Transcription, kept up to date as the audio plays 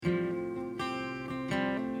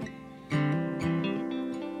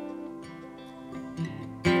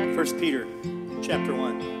1 Peter chapter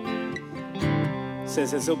 1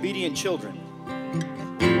 says, as obedient children,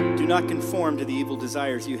 do not conform to the evil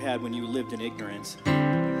desires you had when you lived in ignorance.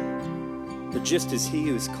 But just as he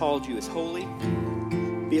who has called you is holy,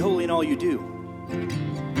 be holy in all you do.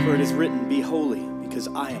 For it is written, be holy, because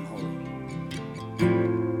I am holy.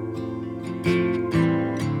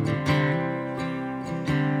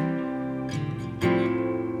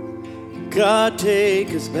 God,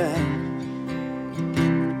 take us back,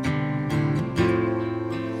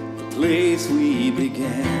 the place we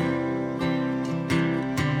began,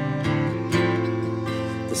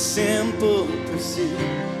 the simple pursuit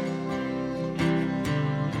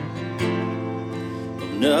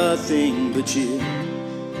of nothing but you,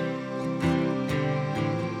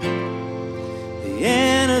 the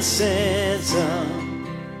innocence of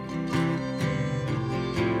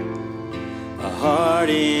a heart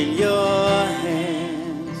in your hands.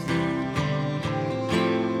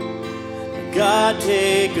 God,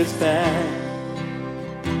 take us back.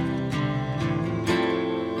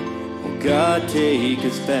 Oh, God, take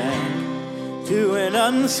us back to an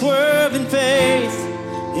unswerving faith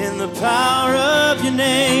in the power of your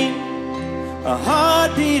name, a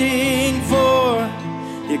heart beating for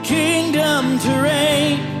your kingdom to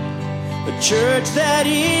reign, a church that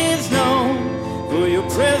is known for your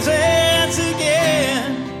presence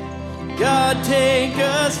again. God, take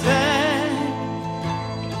us back.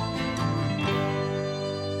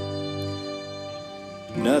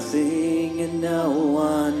 Nothing and no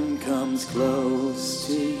one comes close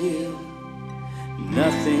to you.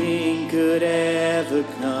 Nothing could ever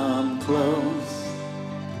come close.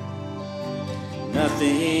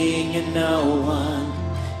 Nothing and no one.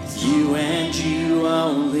 It's you and you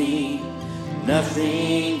only.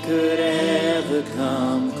 Nothing could ever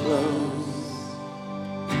come close.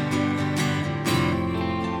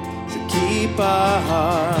 So keep our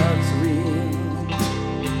hearts real.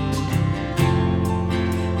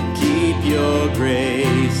 Keep your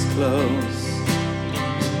grace close.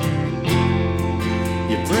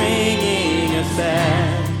 You're bringing us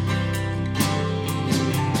back.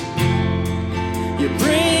 You're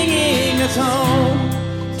bringing us home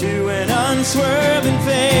to an unswerving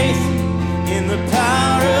faith in the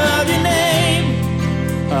power of your name,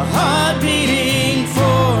 a heart beating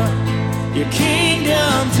for your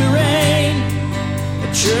kingdom to reign,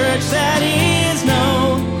 a church that is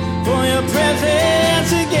known for your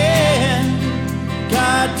presence again.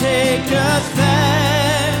 God, take us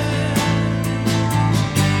back.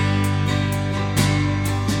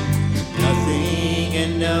 Nothing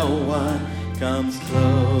and no one comes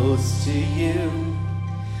close to you.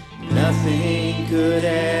 Nothing could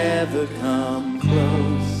ever come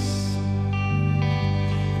close.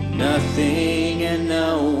 Nothing and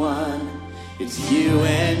no one. It's you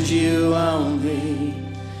and you only.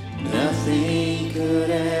 Nothing could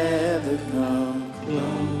ever come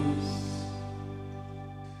close.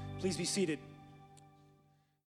 Please be seated.